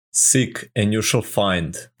Seek and you shall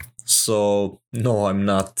find. So no, I'm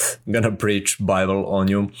not gonna preach Bible on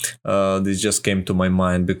you. This just came to my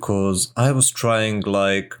mind because I was trying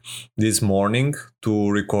like this morning to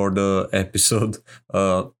record the episode,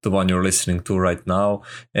 the one you're listening to right now,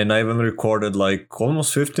 and I even recorded like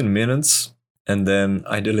almost 15 minutes, and then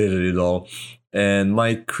I deleted it all. And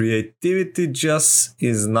my creativity just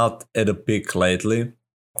is not at a peak lately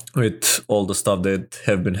with all the stuff that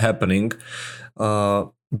have been happening.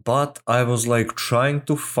 But I was like trying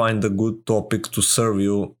to find a good topic to serve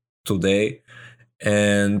you today,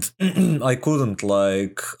 and I couldn't.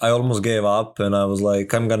 Like, I almost gave up, and I was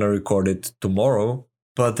like, I'm gonna record it tomorrow.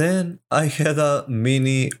 But then I had a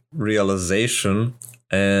mini realization,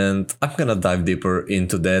 and I'm gonna dive deeper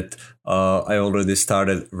into that. I already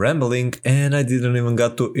started rambling, and I didn't even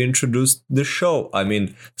got to introduce the show. I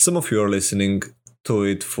mean, some of you are listening to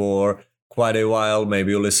it for quite a while.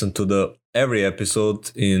 Maybe you listen to the every episode,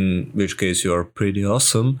 in which case you are pretty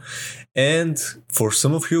awesome. And for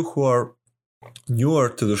some of you who are newer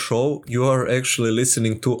to the show, you are actually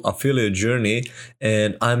listening to Affiliate Journey,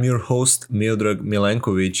 and I'm your host, Miodrag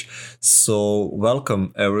Milenkovic. So,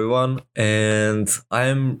 welcome everyone, and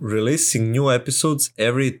I'm releasing new episodes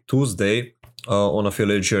every Tuesday. On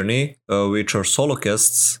Affiliate Journey, which are solo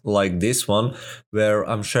casts like this one, where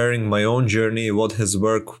I'm sharing my own journey, what has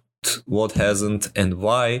worked, what hasn't, and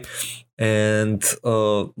why, and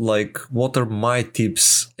like what are my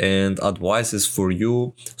tips and advices for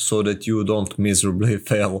you so that you don't miserably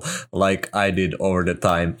fail like I did over the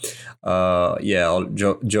time. Yeah, all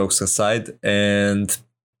jokes aside. And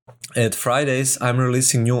at Fridays, I'm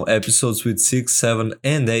releasing new episodes with 6, 7,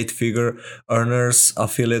 and 8 figure earners,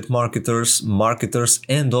 affiliate marketers,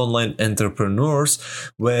 and online entrepreneurs,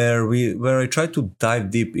 where I try to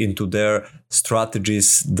dive deep into their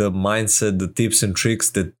strategies, the mindset, the tips and tricks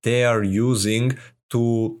that they are using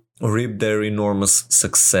to reap their enormous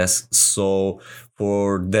success. So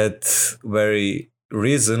for that very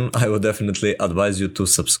reason, I would definitely advise you to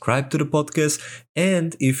subscribe to the podcast.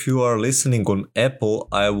 And if you are listening on Apple,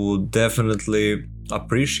 I would definitely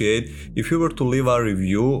appreciate if you were to leave a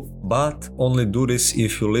review, but only do this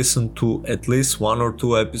if you listen to at least 1 or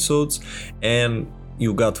 2 episodes and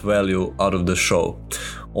you got value out of the show.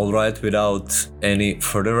 All right, without any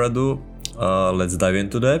further ado, let's dive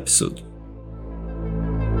into the episode.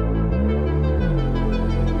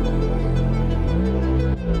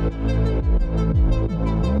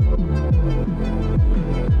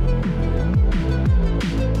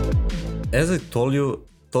 As I told you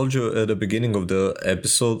at the beginning of the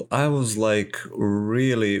episode, I was like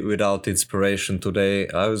really without inspiration today.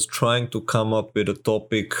 I was trying to come up with a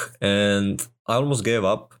topic and I almost gave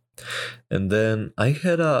up. And then I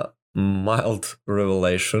had a mild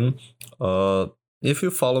revelation. If you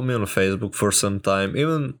follow me on Facebook for some time,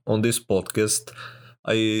 even on this podcast,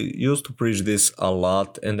 I used to preach this a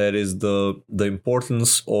lot, and that is the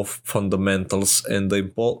importance of fundamentals and the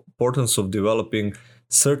importance of developing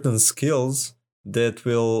certain skills that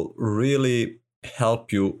will really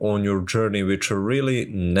help you on your journey, which are really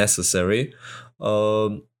necessary.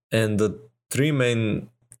 And the three main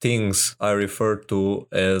things I refer to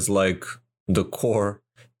as like the core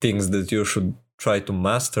things that you should try to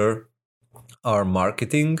master are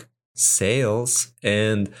marketing, sales,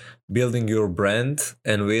 and building your brand,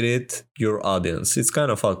 and with it your audience. It's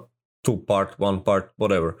kind of a two part, one part,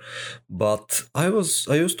 whatever. But I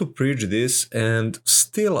used to preach this, and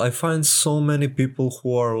still I find so many people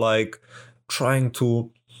who are like trying to,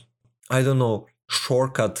 I don't know,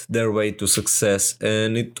 shortcut their way to success,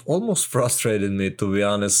 and it almost frustrated me, to be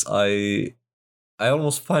honest. I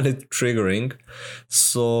almost find it triggering.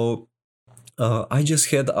 So I just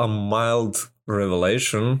had a mild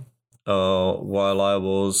revelation while I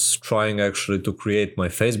was trying actually to create my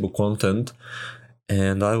Facebook content,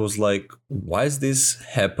 and I was like, why is this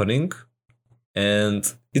happening? And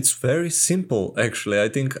it's very simple, actually. I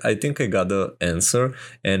think I got the answer,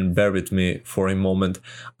 and bear with me for a moment.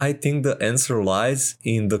 I think the answer lies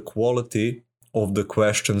in the quality of the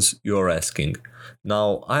questions you're asking.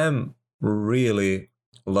 Now, I am really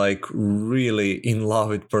really in love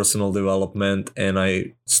with personal development, and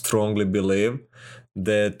I strongly believe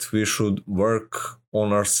that we should work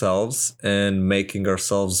on ourselves and making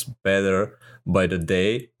ourselves better by the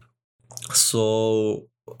day. So,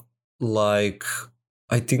 like,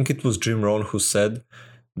 I think it was Jim Rohn who said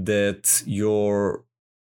that your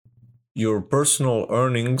personal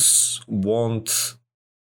earnings won't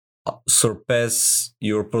surpass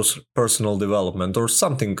your personal development or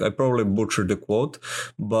something. I probably butchered the quote,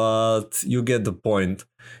 but you get the point.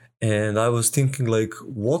 And I was thinking, like,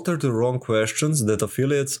 what are the wrong questions that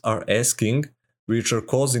affiliates are asking, which are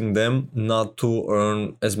causing them not to earn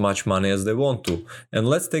as much money as they want to. And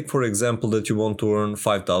let's take, for example, that you want to earn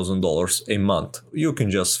 $5,000 a month. You can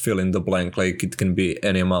just fill in the blank, like it can be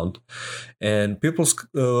any amount. And people's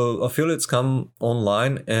affiliates come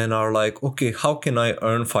online and are like, okay, how can I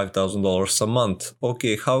earn $5,000 a month?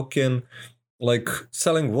 Okay, how can, like,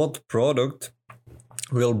 selling what product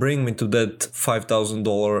will bring me to that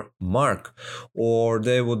 $5,000 mark? Or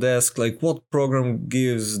they would ask, like, what program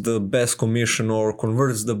gives the best commission or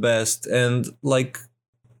converts the best, and like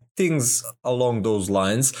things along those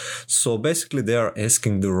lines. So basically they are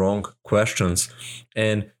asking the wrong questions.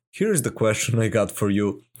 And here's the question I got for you.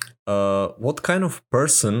 What kind of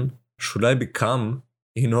person should I become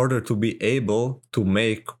in order to be able to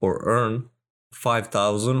make or earn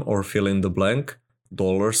 5,000 or fill in the blank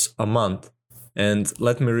dollars a month? And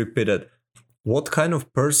let me repeat it. What kind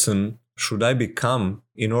of person should I become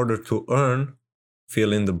in order to earn,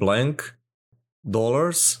 fill in the blank,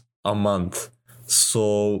 dollars a month?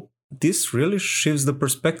 So this really shifts the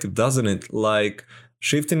perspective, doesn't it? Like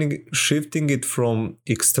shifting it from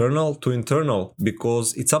external to internal,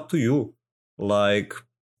 because it's up to you. Like,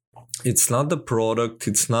 it's not the product,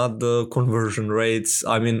 it's not the conversion rates.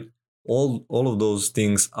 I mean, all of those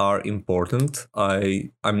things are important.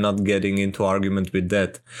 I'm not getting into argument with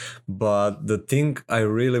that, but the thing I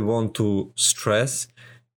really want to stress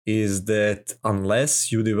is that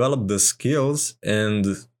unless you develop the skills, and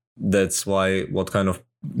that's why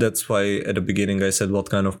at the beginning I said what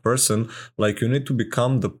kind of person, like, you need to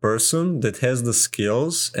become the person that has the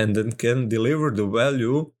skills and then can deliver the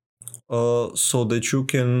value, so that you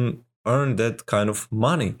can earn that kind of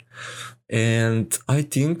money. And I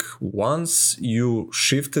think once you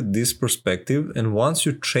shifted this perspective, and once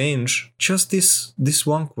you change just this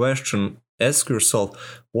one question, ask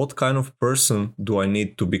yourself, what kind of person do I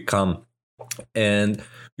need to become? And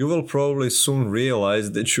you will probably soon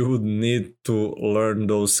realize that you would need to learn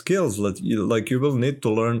those skills. Like you will need to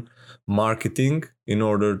learn marketing in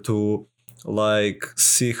order to, like,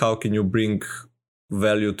 see how can you bring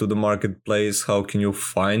value to the marketplace, how can you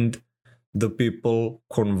find the people,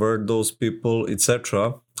 convert those people,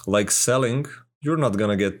 etc. Like selling, you're not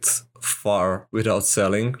gonna get far without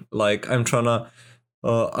selling. Like, I'm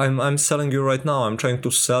selling you right now. I'm trying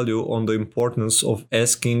to sell you on the importance of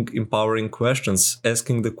asking empowering questions,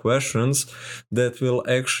 asking the questions that will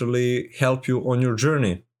actually help you on your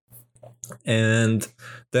journey. And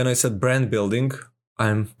then I said brand building.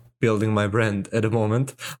 I'm building my brand at the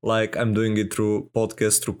moment. Like, I'm doing it through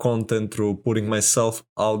podcasts, through content, through putting myself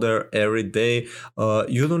out there every day.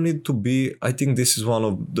 You don't need to be, I think this is one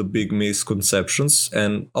of the big misconceptions,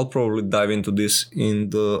 and I'll probably dive into this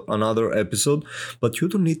in another episode, but you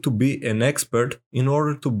don't need to be an expert in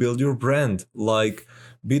order to build your brand. Like,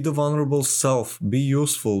 be the vulnerable self, be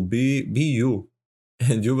useful, be you.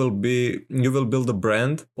 And you will build a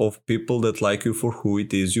brand of people that like you for who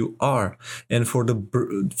it is you are, and for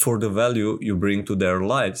the value you bring to their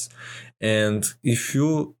lives. And if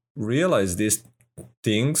you realize these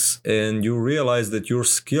things, and you realize that your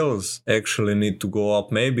skills actually need to go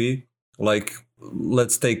up, maybe, like,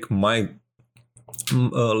 let's take me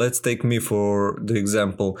for the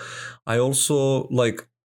example. I also, like,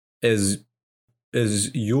 as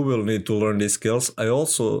you will need to learn these skills, I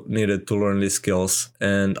also needed to learn these skills,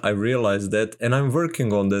 and I realized that, and I'm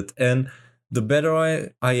working on that. And the better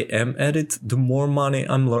I am at it, the more money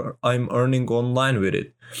I'm earning online with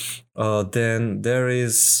it. Then there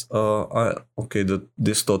is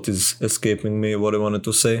this thought is escaping me, what I wanted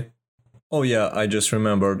to say. Oh yeah, I just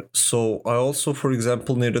remembered. So I also, for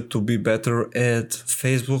example, needed to be better at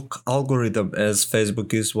Facebook algorithm, as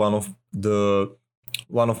Facebook is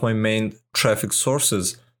one of my main traffic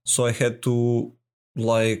sources. So I had to,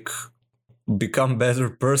 like, become better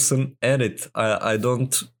person at it. I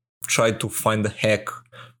don't try to find a hack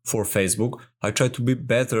for Facebook. I try to be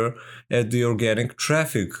better at the organic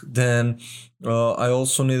traffic. Then I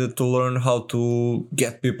also needed to learn how to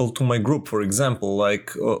get people to my group, for example.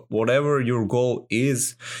 Like, whatever your goal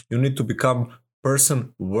is, you need to become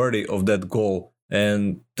person worthy of that goal.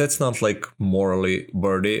 And that's not like morally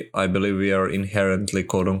worthy. I believe we are inherently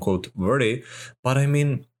quote unquote worthy, but I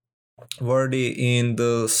mean worthy in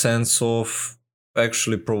the sense of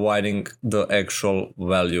actually providing the actual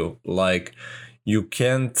value. Like, you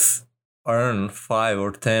can't earn 5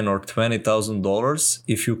 or 10 or $20,000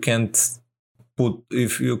 if you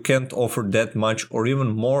can't offer that much or even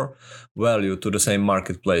more value to the same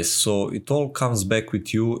marketplace. So it all comes back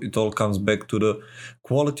with you. It all comes back to the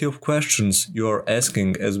quality of questions you are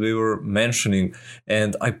asking, as we were mentioning.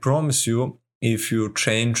 And I promise you, if you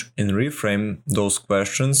change and reframe those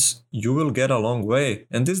questions, you will get a long way.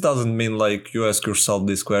 And this doesn't mean like you ask yourself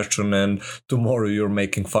this question and tomorrow you're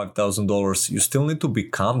making $5,000. You still need to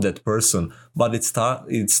become that person. But it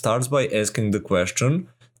starts by asking the question.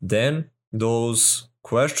 Then those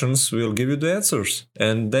questions will give you the answers,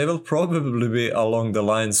 and they will probably be along the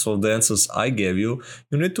lines of the answers I gave you.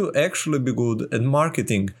 You need to actually be good at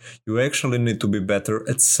marketing. You actually need to be better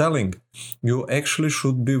at selling. You actually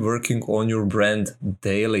should be working on your brand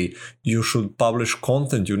daily. You should publish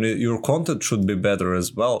content. Your content should be better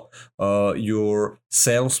as well. Your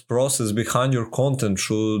sales process behind your content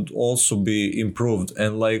should also be improved.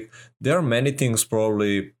 And like, there are many things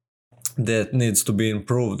probably that needs to be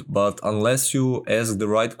improved, but unless you ask the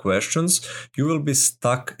right questions, you will be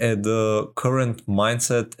stuck at the current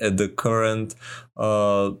mindset, at the current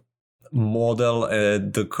model,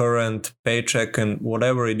 at the current paycheck, and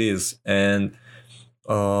whatever it is. And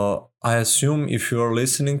I assume if you are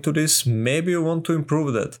listening to this, maybe you want to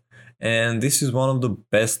improve that, and this is one of the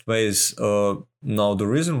best ways. Now, the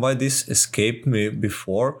reason why this escaped me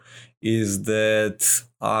before is that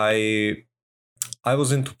I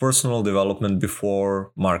was into personal development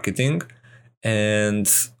before marketing, and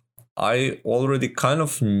I already kind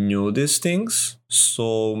of knew these things.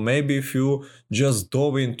 So maybe if you just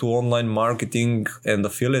dove into online marketing and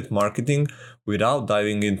affiliate marketing without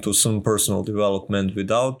diving into some personal development,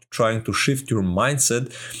 without trying to shift your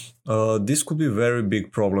mindset, this could be a very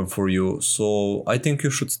big problem for you. So I think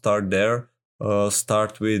you should start there.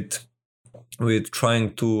 Start with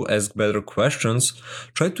trying to ask better questions.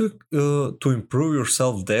 Try to improve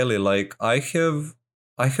yourself daily. Like, I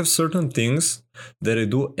have certain things that I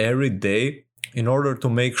do every day in order to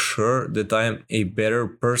make sure that I am a better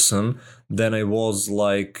person than I was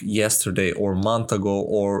like yesterday or a month ago.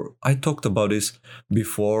 Or I talked about this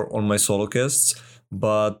before on my solo casts,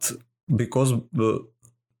 but because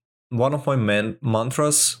one of my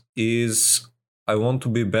mantras is, I want to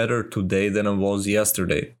be better today than I was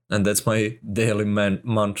yesterday. And that's my daily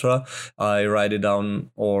mantra. I write it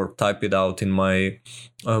down or type it out in my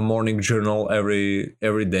morning journal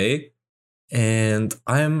every day. And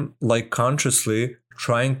I'm like consciously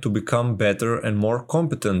trying to become better and more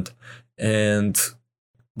competent. And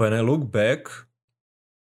when I look back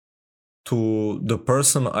to the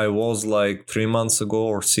person I was like 3 months ago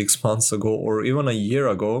or 6 months ago or even a year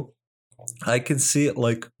ago, I can see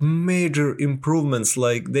like major improvements.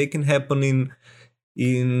 Like, they can happen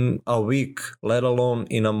in a week, let alone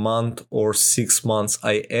in a month or 6 months.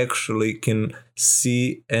 I actually can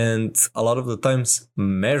see and a lot of the times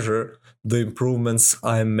measure the improvements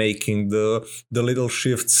I'm making, the little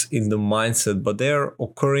shifts in the mindset, but they are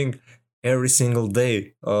occurring every single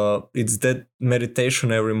day. It's that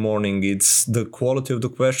meditation every morning. It's the quality of the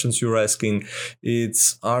questions you're asking.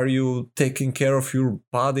 It's, are you taking care of your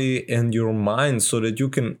body and your mind so that you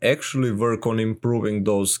can actually work on improving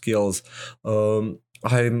those skills?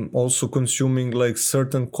 I'm also consuming like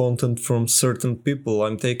certain content from certain people.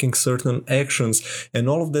 I'm taking certain actions, and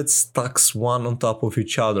all of that stacks one on top of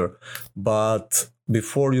each other. But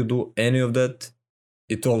before you do any of that,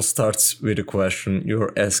 it all starts with a question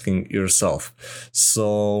you're asking yourself.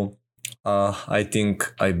 So I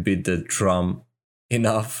think I beat the drum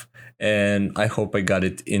enough, and I hope I got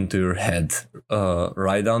it into your head.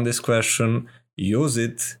 Write down this question, use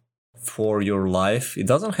it for your life. It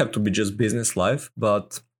doesn't have to be just business life,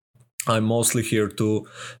 but I'm mostly here to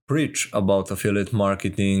preach about affiliate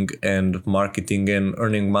marketing and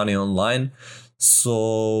earning money online.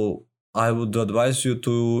 So I would advise you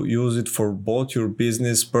to use it for both your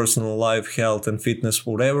business, personal life, health, and fitness,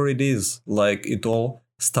 whatever it is. Like, it all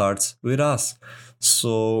starts with us.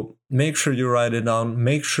 So make sure you write it down.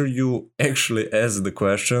 Make sure you actually ask the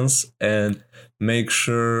questions, and make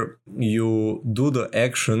sure you do the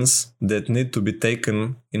actions that need to be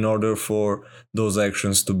taken in order for those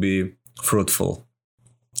actions to be fruitful.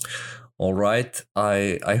 All right.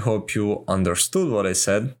 I hope you understood what I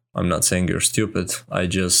said. I'm not saying you're stupid. I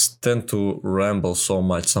just tend to ramble so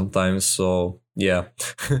much sometimes. So yeah.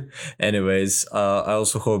 Anyways, I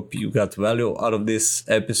also hope you got value out of this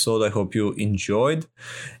episode. I hope you enjoyed.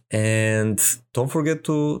 And don't forget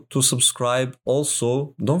to subscribe.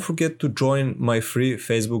 Also, don't forget to join my free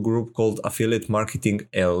Facebook group called Affiliate Marketing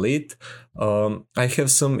Elite. I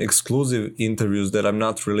have some exclusive interviews that I'm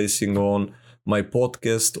not releasing on my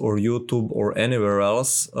podcast or YouTube or anywhere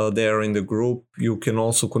else. They are in the group. You can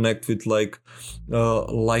also connect with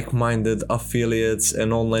like-minded affiliates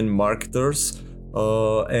and online marketers.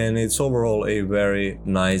 And it's overall a very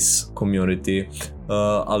nice community.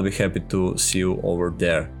 I'll be happy to see you over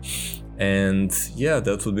there. And yeah,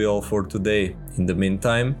 that would be all for today. In the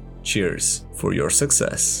meantime, Cheers for your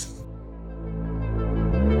success.